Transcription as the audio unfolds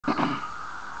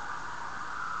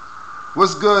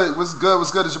What's good? What's good?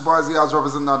 What's good? It's your boy Z. I was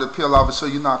representing the Peel Lava Show.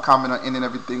 You know I comment on any and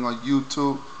everything on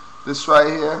YouTube. This right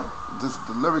here,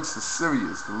 the lyrics is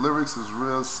serious. The lyrics is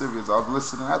real serious. I was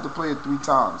listening. I had to play it 3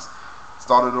 times.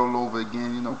 Started all over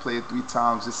again. Play it 3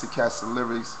 times just to catch the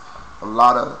lyrics. A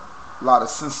lot of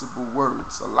sensible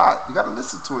words. A lot. You got to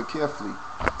listen to it carefully.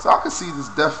 So I can see this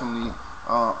definitely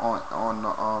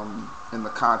on in the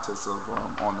contest of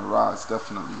on the rise.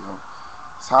 Definitely.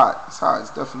 It's hot. It's hot. It's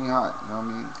definitely hot. You know what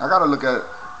I mean?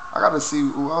 I gotta see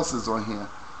who else is on here.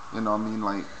 You know what I mean?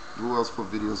 Like who else put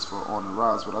videos for on the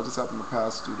rise? But I just happened to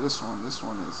pass through this one. This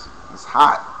one is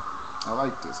hot. I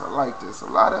like this. I like this. A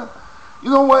lot of,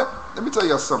 you know what? Let me tell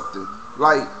you something.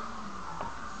 Like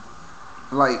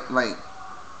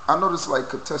I noticed like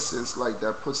contestants like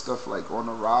that put stuff like on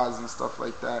the rise and stuff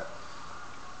like that.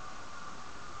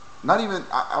 Not even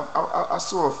I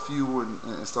saw a few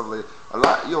and stuff like that. A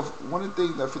lot. Yo, one of the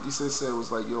things that 50 Cent said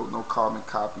was like, yo, no carbon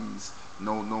copies,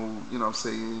 no, you know what I'm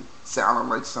saying, sounding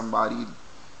like somebody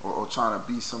or trying to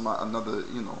be somebody another,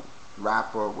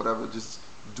 rapper or whatever. Just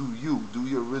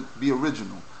be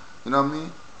original. You know what I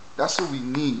mean? That's what we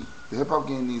need. The hip hop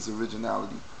game needs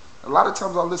originality. A lot of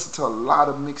times I listen to a lot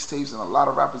of mixtapes and a lot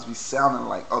of rappers be sounding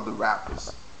like other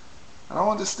rappers. I don't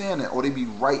understand that. Or they be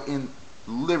writing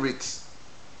lyrics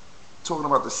talking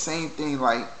about the same thing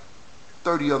like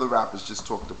 30 other rappers just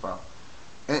talked about.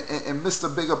 And miss the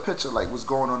bigger picture, like what's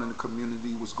going on in the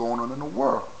community, what's going on in the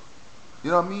world. You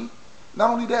know what I mean?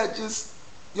 Not only that, just,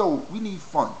 yo, we need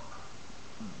fun.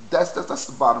 That's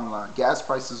the bottom line. Gas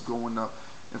prices going up.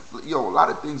 Yo, a lot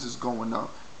of things is going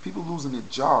up. People losing their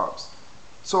jobs.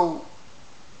 So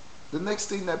the next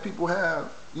thing that people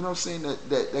have, you know what I'm saying,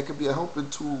 that could be a helping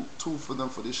tool for them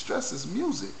for their stress is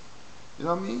music. You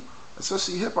know what I mean?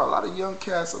 Especially hip hop. A lot of young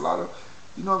cats, a lot of,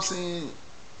 you know what I'm saying,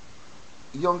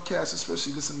 young cats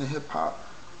especially listen to hip hop.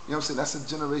 You know what I'm saying? That's a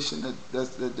generation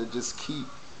that just keep,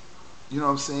 you know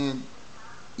what I'm saying,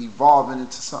 evolving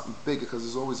into something bigger because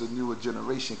there's always a newer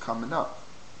generation coming up.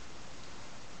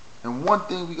 And one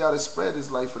thing we gotta spread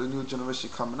is like for the new generation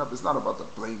coming up, it's not about the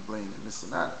bling bling and this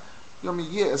and that. You know what I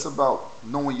mean? Yeah, it's about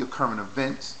knowing your current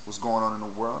events, what's going on in the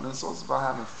world, and it's also about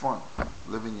having fun,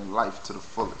 living your life to the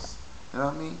fullest. You know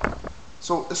what I mean?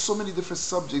 So there's so many different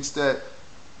subjects that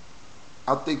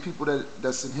I think people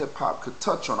that's in hip hop could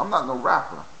touch on. I'm not no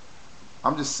rapper.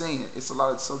 I'm just saying it's a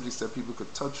lot of subjects that people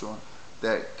could touch on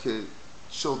that could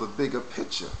show the bigger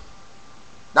picture.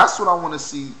 That's what I want to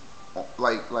see,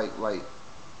 like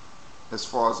as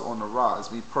far as on the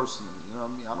rise. Me personally, you know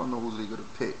what I mean. I don't know who they're gonna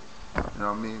pick. You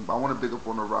know what I mean? But I want to big up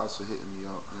on the rise for hitting me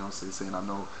up. You know what I'm saying? I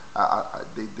know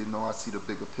they know I see the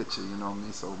bigger picture. You know what I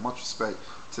mean? So much respect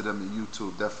to them in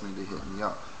YouTube. Definitely they hit me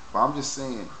up. But I'm just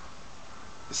saying,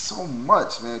 it's so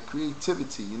much, man.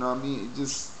 Creativity. You know what I mean? It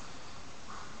just,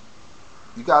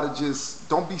 you gotta just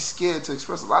don't be scared to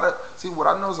express. A lot of, see, what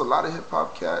I know is a lot of hip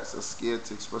hop cats are scared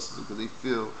to express it because they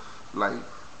feel like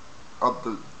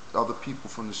other other people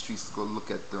from the streets to go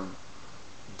look at them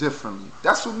differently.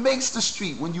 That's what makes the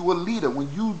street. When you a leader,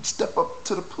 when you step up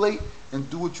to the plate and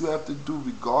do what you have to do,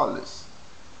 regardless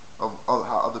of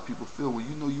how other people feel. When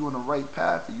you know you're on the right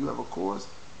path and you have a cause,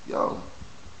 yo,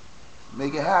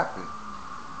 make it happen.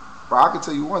 But I can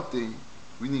tell you one thing: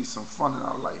 we need some fun in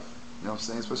our life. You know what I'm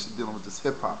saying? Especially dealing with this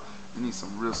hip hop, we need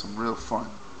some real fun.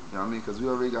 You know what I mean? Because we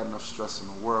already got enough stress in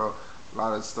the world. A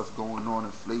lot of stuff going on,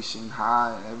 inflation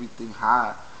high, everything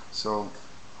high. So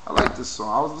I like this song.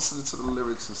 I was listening to the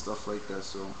lyrics and stuff like that.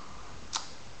 So,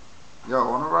 yo,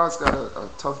 On the Rise got a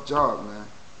tough job, man.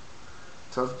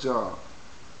 Tough job.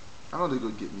 I know they're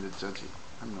gonna get me to judge it.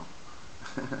 I know.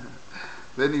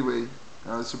 But anyway,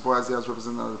 it's your boy Isaiah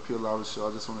representing the Peel Lava Show.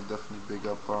 I just want to definitely big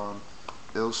up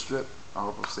IllStrip. I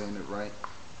hope I'm saying it right.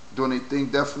 Doing their thing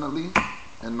definitely,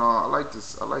 and I like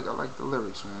this. I like the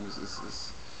lyrics, man.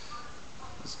 It's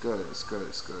good. It's good.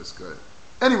 It's good. It's good.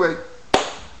 Anyway,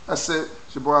 that's it.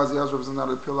 It's your boy Isaiah representing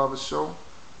the Peel Lava Show.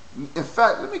 In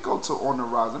fact, let me go to On the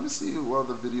Rise. Let me see what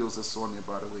other videos that's on there.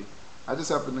 By the way, I just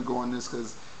happened to go on this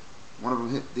because one of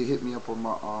them they hit me up on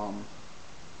my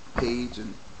page,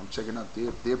 and I'm checking out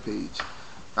their page.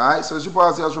 Alright, so it's your boy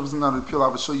Isaiah representing the Peel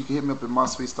Lava Show. You can hit me up at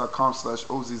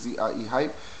myspace.com/OZZIE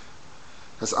hype.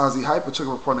 That's Ozzy Hype. Or check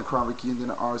out my partner Crown Ricky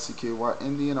Indian and RCKY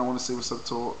Indian. I want to say what's up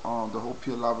to the whole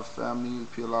Peel Lava family,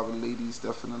 Peel Lava ladies,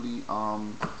 definitely. Y'all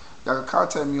can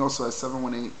contact me also at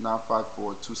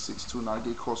 718-954-2629. I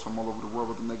get calls from all over the world,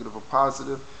 whether negative or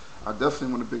positive. I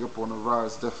definitely want to big up On the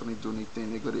Rise, definitely doing anything.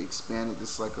 They're going to expand it.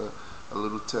 This is like a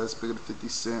little test, bigger than 50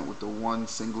 Cent with the one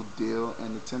single deal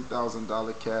and the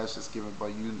 $10,000 cash that's given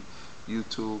by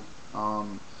YouTube.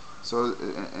 So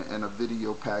in a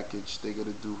video package, they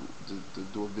gotta do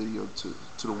a video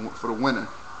for the winner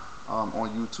on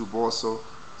YouTube also.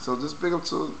 So just big up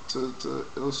to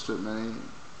IllStrip, man.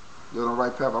 You're on the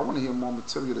right path. I want to hear more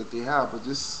material that they have, but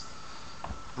just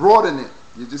broaden it.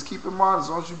 You just keep in mind, as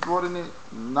long as you broaden it,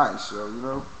 nice, yo. You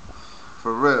know,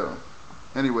 for real.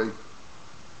 Anyway,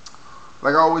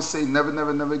 like I always say, never,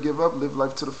 never, never give up. Live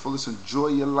life to the fullest. Enjoy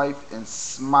your life and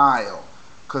smile,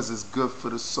 cause it's good for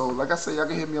the soul. Like I say, y'all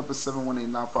can hit me up at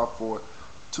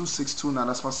 718-954-2629.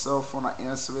 That's my cell phone. I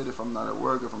answer it if I'm not at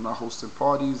work, if I'm not hosting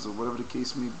parties, or whatever the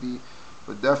case may be.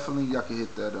 But definitely, y'all can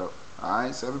hit that up. All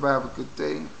right. So everybody have a good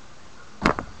day.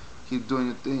 Keep doing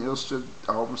your thing, IllStrip.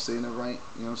 I hope I'm saying it right.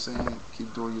 You know what I'm saying?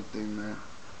 Keep doing your thing, man.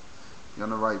 You're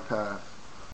on the right path.